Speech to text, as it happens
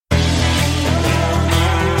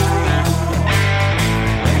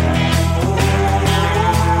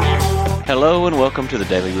Hello and welcome to the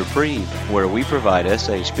Daily Reprieve, where we provide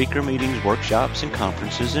SA speaker meetings, workshops, and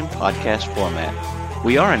conferences in podcast format.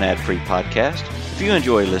 We are an ad-free podcast. If you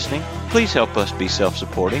enjoy listening, please help us be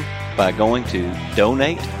self-supporting by going to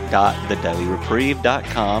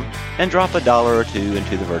donate.thedailyreprieve.com and drop $1 or $2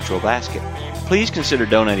 into the virtual basket. Please consider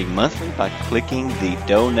donating monthly by clicking the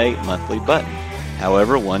Donate Monthly button.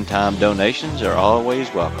 However, one-time donations are always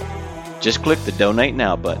welcome. Just click the Donate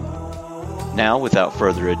Now button. Now, without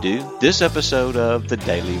further ado, this episode of the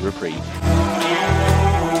Daily Reprieve.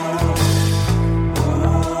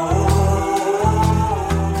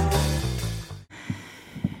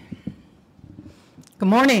 Good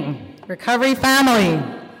morning, Recovery family.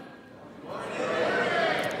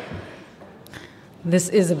 This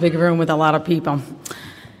is a big room with a lot of people.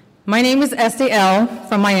 My name is Esty L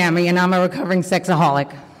from Miami, and I'm a recovering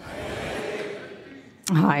sexaholic.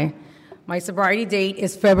 Hi. My sobriety date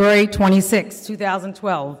is February 26,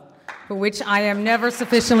 2012, for which I am never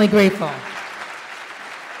sufficiently grateful.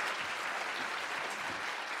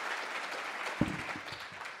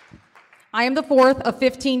 I am the fourth of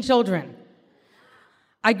 15 children.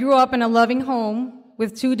 I grew up in a loving home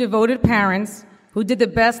with two devoted parents who did the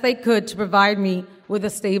best they could to provide me with a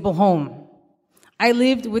stable home. I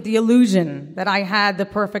lived with the illusion that I had the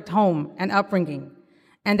perfect home and upbringing,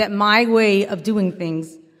 and that my way of doing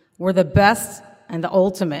things were the best and the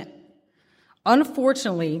ultimate.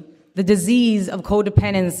 Unfortunately, the disease of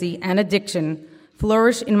codependency and addiction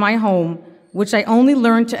flourished in my home, which I only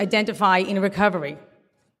learned to identify in recovery.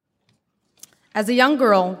 As a young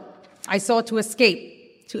girl, I sought to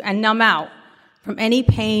escape and numb out from any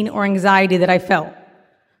pain or anxiety that I felt.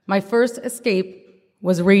 My first escape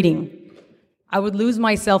was reading. I would lose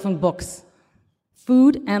myself in books.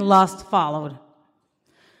 Food and lust followed.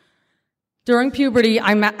 During puberty,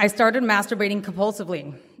 I started masturbating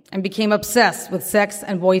compulsively and became obsessed with sex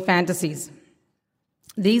and boy fantasies.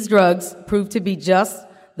 These drugs proved to be just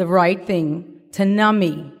the right thing to numb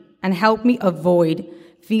me and help me avoid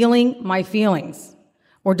feeling my feelings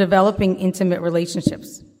or developing intimate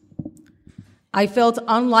relationships. I felt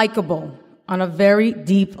unlikable on a very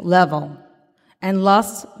deep level, and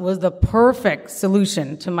lust was the perfect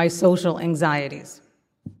solution to my social anxieties.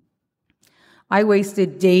 I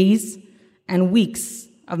wasted days and weeks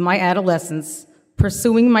of my adolescence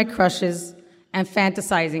pursuing my crushes and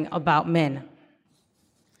fantasizing about men.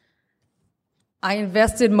 I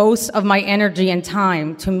invested most of my energy and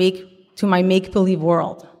time to my make-believe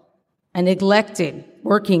world and neglected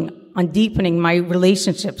working on deepening my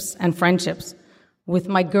relationships and friendships with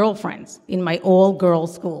my girlfriends in my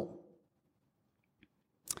all-girls school.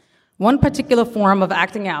 One particular form of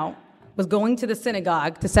acting out was going to the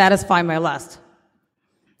synagogue to satisfy my lust.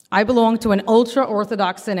 I belonged to an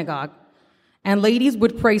ultra-Orthodox synagogue, and ladies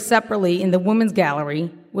would pray separately in the women's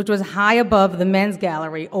gallery, which was high above the men's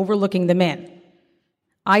gallery overlooking the men.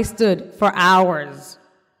 I stood for hours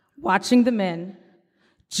watching the men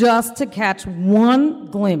just to catch one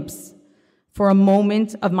glimpse for a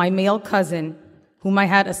moment of my male cousin whom I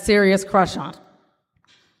had a serious crush on.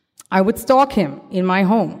 I would stalk him in my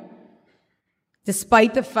home,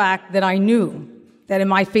 despite the fact that I knew that in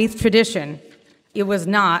my faith tradition, it was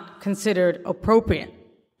not considered appropriate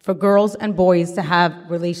for girls and boys to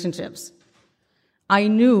have relationships. I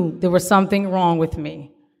knew there was something wrong with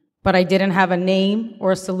me, but I didn't have a name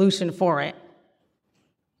or a solution for it.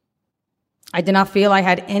 I did not feel I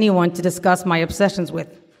had anyone to discuss my obsessions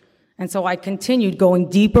with, and so I continued going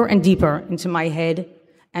deeper and deeper into my head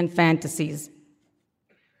and fantasies.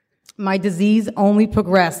 My disease only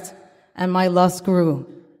progressed, and my lust grew.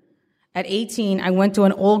 At 18, I went to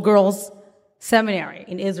an all-girls seminary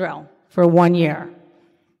in Israel for 1 year.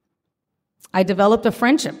 I developed a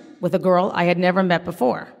friendship with a girl I had never met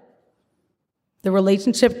before. The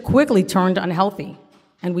relationship quickly turned unhealthy,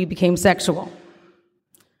 and we became sexual.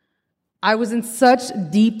 I was in such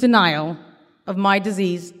deep denial of my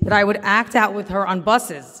disease that I would act out with her on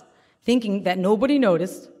buses, thinking that nobody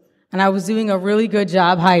noticed, and I was doing a really good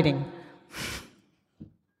job hiding.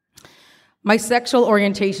 My sexual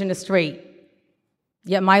orientation is straight,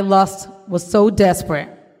 yet my lust was so desperate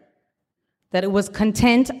that it was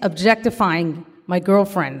content objectifying my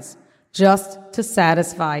girlfriends just to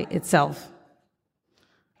satisfy itself.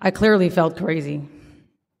 I clearly felt crazy.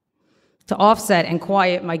 To offset and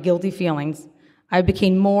quiet my guilty feelings, I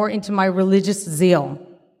became more into my religious zeal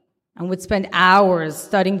and would spend hours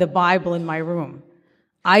studying the Bible in my room,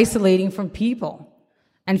 isolating from people,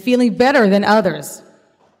 and feeling better than others.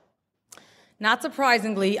 Not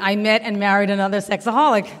surprisingly, I met and married another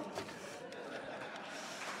sexaholic.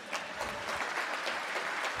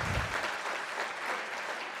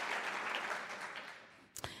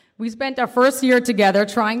 We spent our first year together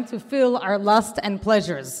trying to fill our lust and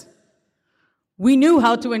pleasures. We knew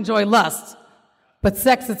how to enjoy lust, but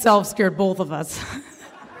sex itself scared both of us.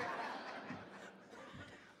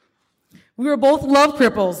 We were both love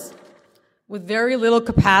cripples with very little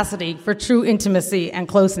capacity for true intimacy and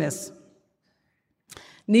closeness.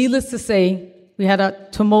 Needless to say, we had a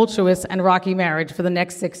tumultuous and rocky marriage for the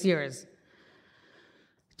next 6 years.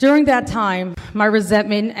 During that time, my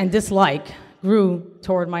resentment and dislike grew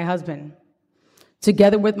toward my husband,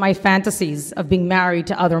 together with my fantasies of being married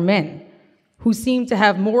to other men who seemed to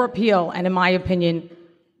have more appeal and, in my opinion,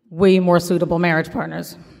 way more suitable marriage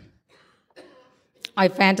partners. I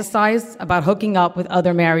fantasized about hooking up with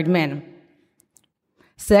other married men.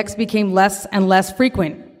 Sex became less and less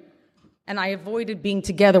frequent, and I avoided being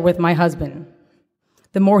together with my husband.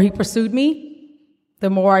 The more he pursued me,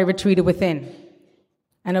 the more I retreated within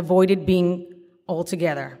and avoided being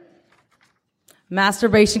altogether.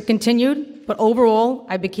 Masturbation continued, but overall,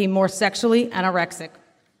 I became more sexually anorexic.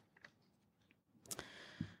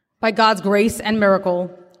 By God's grace and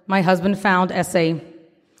miracle, my husband found SA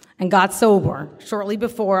and got sober shortly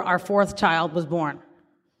before our fourth child was born.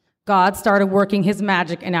 God started working his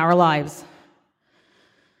magic in our lives.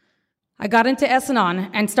 I got into Esty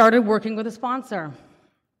and started working with a sponsor.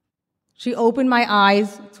 She opened my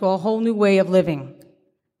eyes to a whole new way of living.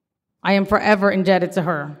 I am forever indebted to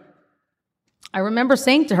her. I remember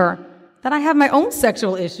saying to her that I have my own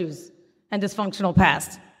sexual issues and dysfunctional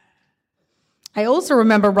past. I also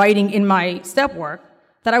remember writing in my step work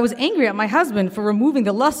that I was angry at my husband for removing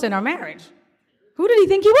the lust in our marriage. Who did he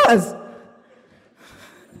think he was?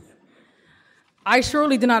 I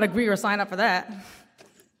surely did not agree or sign up for that.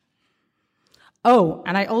 Oh,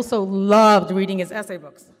 and I also loved reading his essay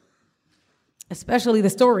books, especially the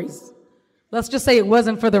stories. Let's just say it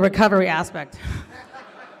wasn't for the recovery aspect.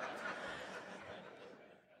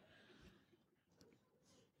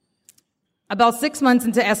 About 6 months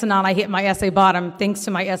into Esty, I hit my essay bottom thanks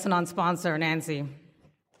to my Esty sponsor, Nancy.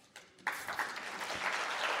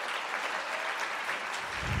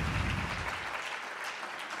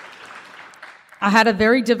 I had a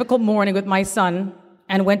very difficult morning with my son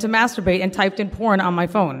and went to masturbate and typed in porn on my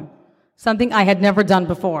phone, something I had never done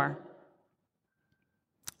before.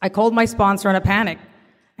 I called my sponsor in a panic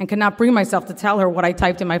and could not bring myself to tell her what I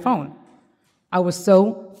typed in my phone. I was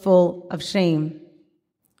so full of shame.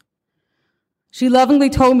 She lovingly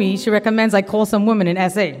told me she recommends I call some woman in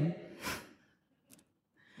SA.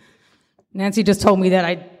 Nancy just told me that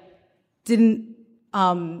I didn't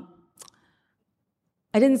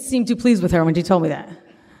seem too pleased with her when she told me that.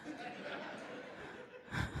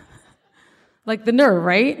 Like the nerve,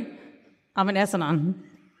 right? I'm an Esty.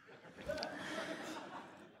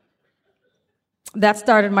 That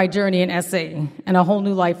started my journey in SA and a whole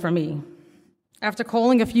new life for me. After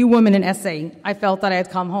calling a few women in SA, I felt that I had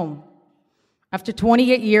come home. After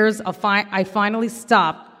 28 years, I finally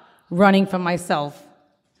stopped running from myself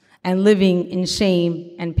and living in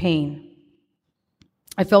shame and pain.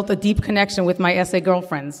 I felt a deep connection with my SA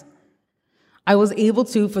girlfriends. I was able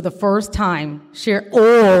to, for the first time, share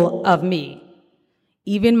all of me,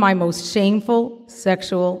 even my most shameful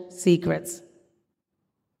sexual secrets.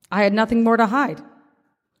 I had nothing more to hide.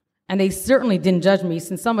 And they certainly didn't judge me,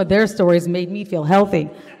 since some of their stories made me feel healthy.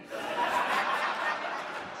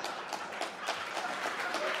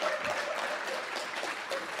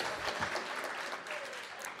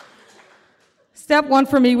 Step one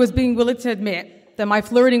for me was being willing to admit that my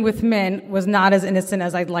flirting with men was not as innocent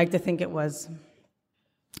as I'd like to think it was.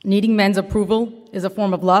 Needing men's approval is a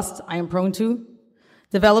form of lust I am prone to.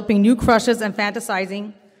 Developing new crushes and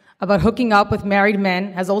fantasizing about hooking up with married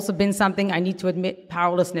men has also been something I need to admit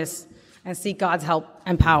powerlessness and seek God's help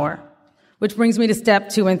and power. Which brings me to step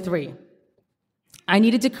 2 and 3. I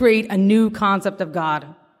needed to create a new concept of God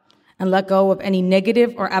and let go of any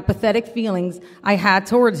negative or apathetic feelings I had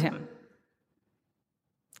towards him.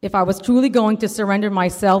 If I was truly going to surrender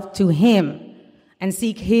myself to him and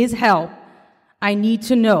seek his help, I need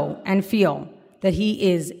to know and feel that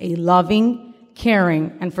he is a loving,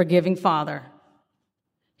 caring, and forgiving Father.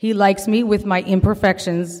 He likes me with my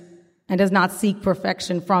imperfections and does not seek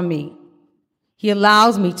perfection from me. He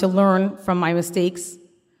allows me to learn from my mistakes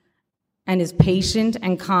and is patient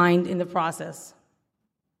and kind in the process.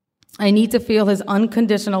 I need to feel his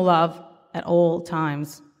unconditional love at all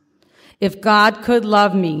times. If God could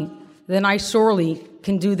love me, then I surely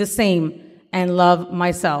can do the same and love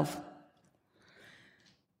myself.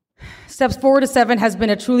 Steps 4 to 7 has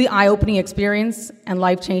been a truly eye-opening experience and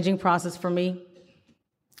life-changing process for me.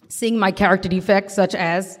 Seeing my character defects, such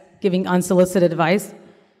as giving unsolicited advice,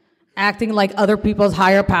 acting like other people's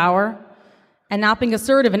higher power, and not being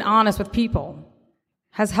assertive and honest with people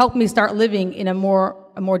has helped me start living in a more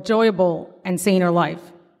enjoyable and saner life.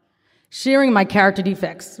 Sharing my character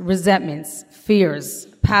defects, resentments, fears,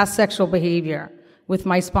 past sexual behavior with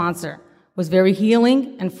my sponsor was very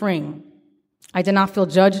healing and freeing. I did not feel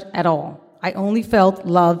judged at all. I only felt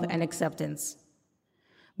love and acceptance.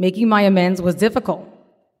 Making my amends was difficult,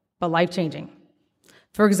 but life-changing.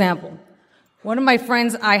 For example, one of my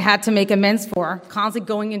friends I had to make amends for constantly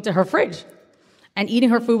going into her fridge and eating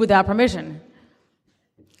her food without permission.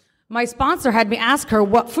 My sponsor had me ask her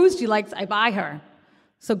what foods she likes I buy her.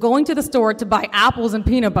 So going to the store to buy apples and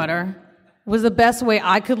peanut butter was the best way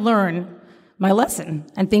I could learn my lesson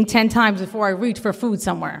and think 10 times before I reach for food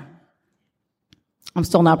somewhere. I'm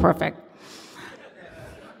still not perfect.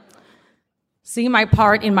 Seeing my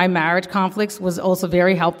part in my marriage conflicts was also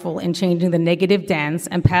very helpful in changing the negative dance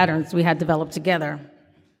and patterns we had developed together.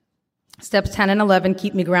 Steps 10 and 11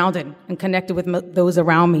 keep me grounded and connected with those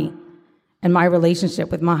around me and my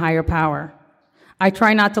relationship with my higher power. I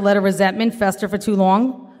try not to let a resentment fester for too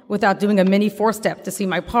long without doing a mini 4-step to see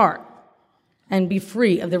my part and be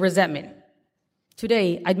free of the resentment.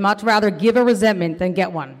 Today, I'd much rather give a resentment than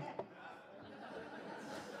get one.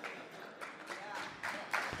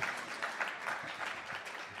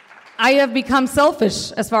 I have become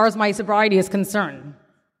selfish as far as my sobriety is concerned.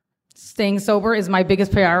 Staying sober is my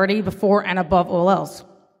biggest priority before and above all else.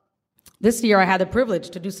 This year, I had the privilege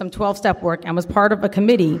to do some 12-step work and was part of a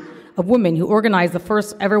committee of women who organized the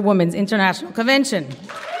first ever Women's International Convention.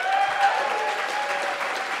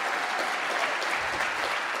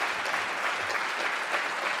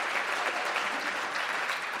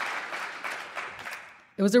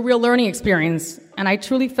 It was a real learning experience, and I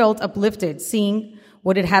truly felt uplifted seeing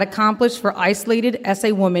what it had accomplished for isolated SA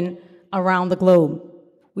women around the globe.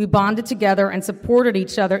 We bonded together and supported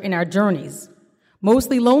each other in our journeys,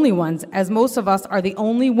 mostly lonely ones, as most of us are the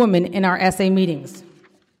only women in our SA meetings.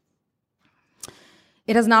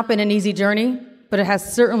 It has not been an easy journey, but it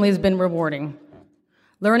has certainly been rewarding.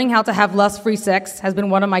 Learning how to have lust-free sex has been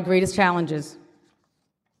one of my greatest challenges.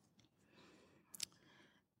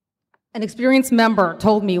 An experienced member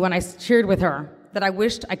told me when I shared with her that I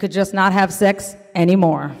wished I could just not have sex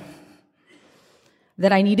anymore,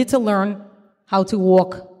 that I needed to learn how to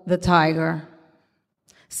walk the tiger.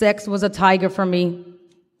 Sex was a tiger for me,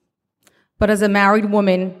 but as a married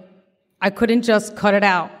woman, I couldn't just cut it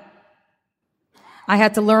out. I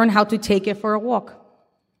had to learn how to take it for a walk.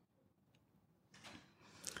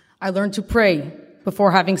 I learned to pray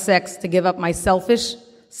before having sex to give up my selfish,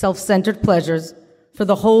 self-centered pleasures for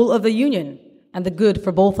the whole of the union and the good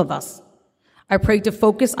for both of us. I prayed to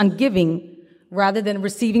focus on giving rather than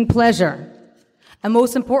receiving pleasure, and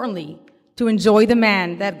most importantly, to enjoy the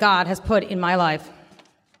man that God has put in my life.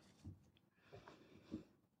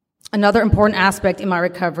 Another important aspect in my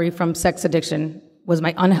recovery from sex addiction was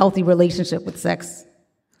my unhealthy relationship with sex.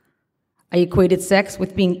 I equated sex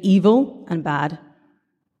with being evil and bad,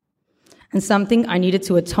 and something I needed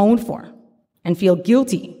to atone for and feel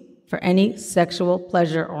guilty for any sexual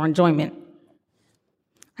pleasure or enjoyment.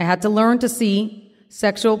 I had to learn to see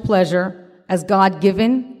sexual pleasure as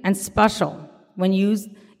God-given and special when used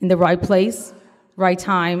in the right place, right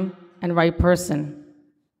time, and right person.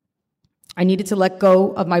 I needed to let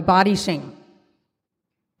go of my body shame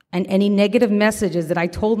and any negative messages that I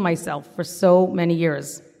told myself for so many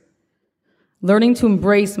years. Learning to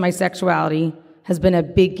embrace my sexuality has been a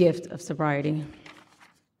big gift of sobriety.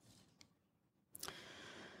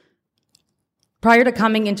 Prior to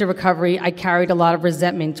coming into recovery, I carried a lot of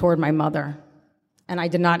resentment toward my mother, and I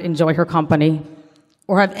did not enjoy her company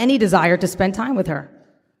or have any desire to spend time with her.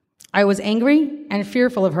 I was angry and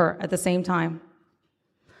fearful of her at the same time.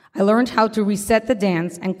 I learned how to reset the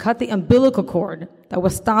dance and cut the umbilical cord that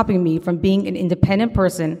was stopping me from being an independent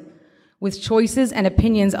person with choices and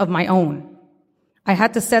opinions of my own. I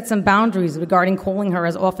had to set some boundaries regarding calling her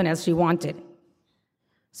as often as she wanted.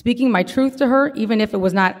 Speaking my truth to her, even if it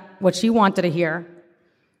was not what she wanted to hear,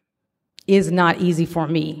 is not easy for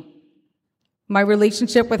me. My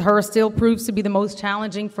relationship with her still proves to be the most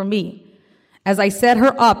challenging for me, as I set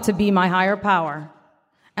her up to be my higher power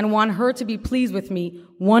and want her to be pleased with me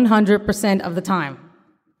 100% of the time.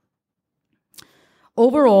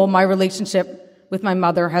 Overall, my relationship with my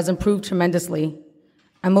mother has improved tremendously,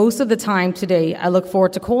 and most of the time today, I look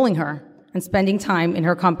forward to calling her and spending time in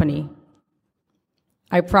her company.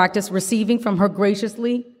 I practice receiving from her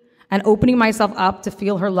graciously and opening myself up to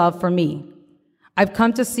feel her love for me. I've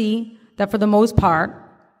come to see that for the most part,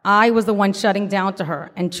 I was the one shutting down to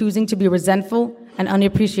her and choosing to be resentful and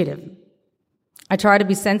unappreciative. I try to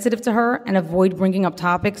be sensitive to her and avoid bringing up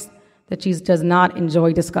topics that she does not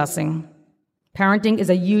enjoy discussing. Parenting is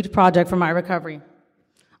a huge project for my recovery.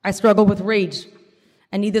 I struggle with rage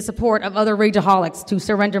and need the support of other rageaholics to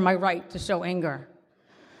surrender my right to show anger.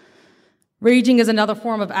 Raging is another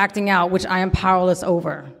form of acting out which I am powerless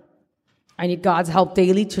over. I need God's help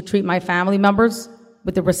daily to treat my family members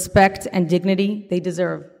with the respect and dignity they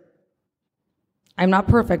deserve. I'm not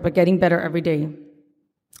perfect, but getting better every day.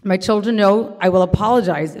 My children know I will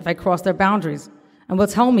apologize if I cross their boundaries and will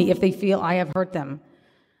tell me if they feel I have hurt them.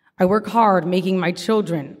 I work hard making my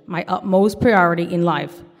children my utmost priority in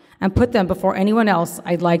life and put them before anyone else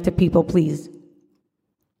I'd like to people please.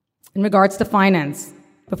 In regards to finance,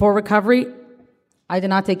 before recovery, I did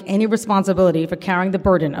not take any responsibility for carrying the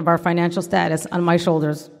burden of our financial status on my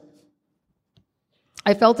shoulders.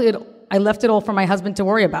 I left it all for my husband to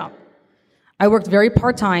worry about. I worked very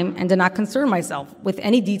part-time and did not concern myself with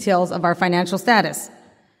any details of our financial status.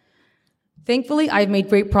 Thankfully, I've made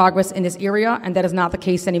great progress in this area, and that is not the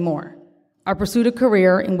case anymore. I pursued a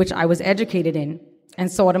career in which I was educated in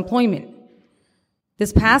and sought employment.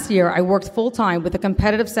 This past year, I worked full-time with a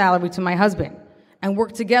competitive salary to my husband and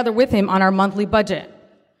worked together with him on our monthly budget.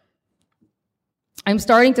 I'm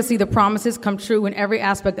starting to see the promises come true in every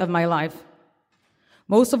aspect of my life.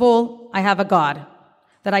 Most of all, I have a God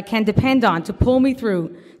that I can depend on to pull me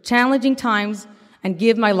through challenging times and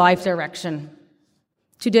give my life direction.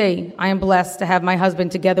 Today, I am blessed to have my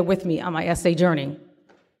husband together with me on my essay journey.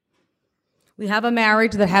 We have a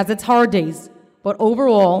marriage that has its hard days, but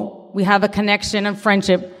overall, we have a connection and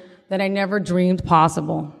friendship that I never dreamed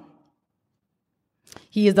possible.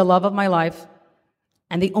 He is the love of my life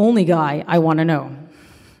and the only guy I want to know.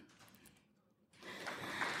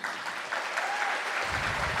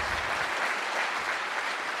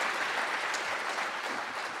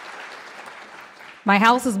 My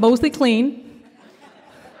house is mostly clean,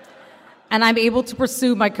 and I'm able to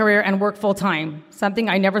pursue my career and work full-time, something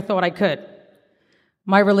I never thought I could.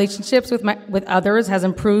 My relationships with others has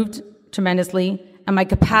improved tremendously, and my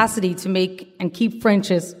capacity to make and keep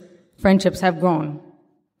friendships have grown.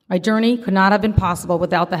 My journey could not have been possible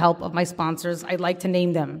without the help of my sponsors. I'd like to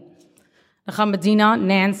name them: Medina,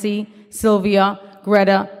 Nancy, Sylvia,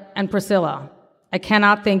 Greta, and Priscilla. I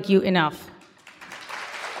cannot thank you enough.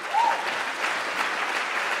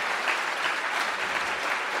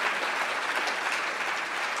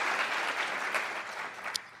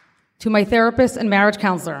 To my therapist and marriage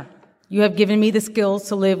counselor, you have given me the skills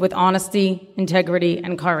to live with honesty, integrity,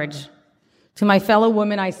 and courage. To my fellow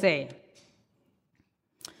women, I say,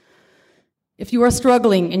 if you are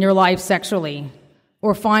struggling in your life sexually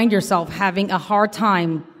or find yourself having a hard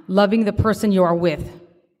time loving the person you are with,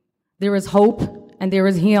 there is hope and there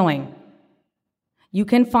is healing. You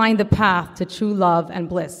can find the path to true love and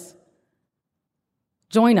bliss.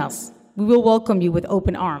 Join us. We will welcome you with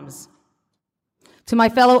open arms. To my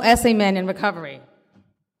fellow essay men in recovery,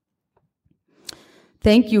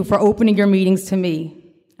 thank you for opening your meetings to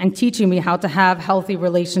me and teaching me how to have healthy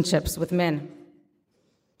relationships with men.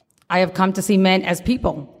 I have come to see men as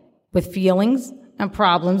people with feelings and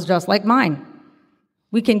problems just like mine.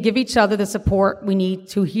 We can give each other the support we need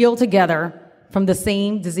to heal together from the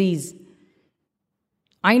same disease.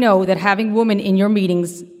 I know that having women in your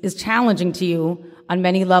meetings is challenging to you on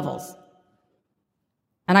many levels,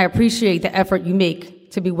 and I appreciate the effort you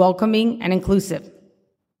make to be welcoming and inclusive.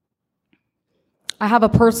 I have a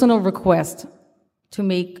personal request to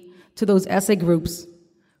make to those essay groups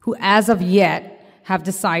who, as of yet, have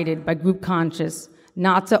decided by group conscience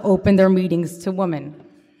not to open their meetings to women.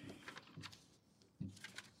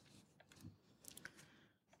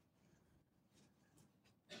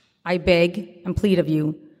 I beg and plead of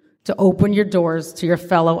you to open your doors to your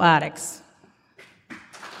fellow addicts.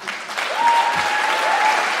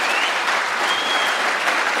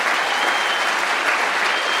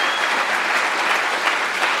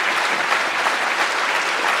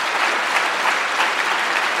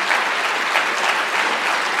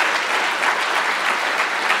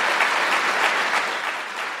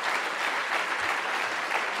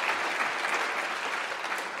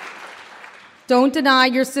 Don't deny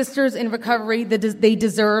your sisters in recovery that they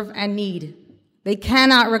deserve and need. They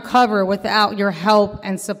cannot recover without your help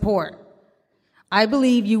and support. I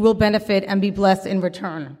believe you will benefit and be blessed in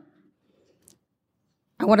return.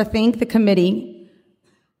 I want to thank the committee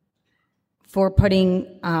for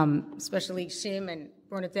putting, especially Shim and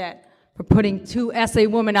Bernadette, for putting 2 essay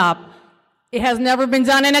women up. It has never been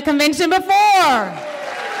done in a convention before.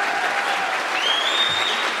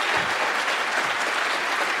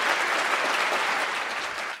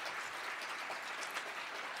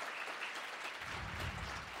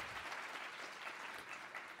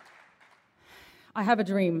 I have a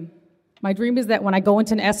dream. My dream is that when I go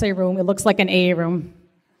into an essay room, it looks like an AA room.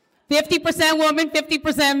 50% women,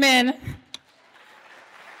 50% men.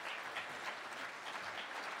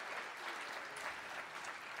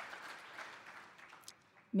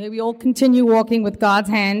 May we all continue walking with God's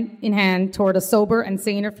hand in hand toward a sober and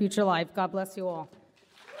saner future life. God bless you all.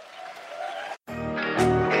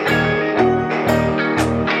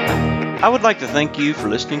 I would like to thank you for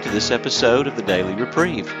listening to this episode of the Daily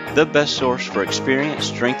Reprieve, the best source for experience,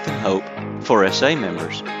 strength, and hope for SA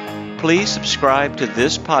members. Please subscribe to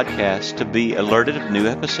this podcast to be alerted of new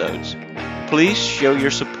episodes. Please show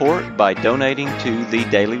your support by donating to the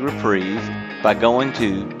Daily Reprieve by going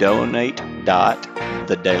to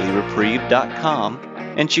donate.thedailyreprieve.com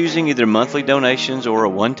and choosing either monthly donations or a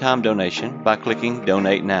one-time donation by clicking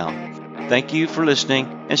Donate Now. Thank you for listening,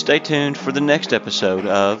 and stay tuned for the next episode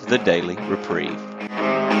of The Daily Reprieve.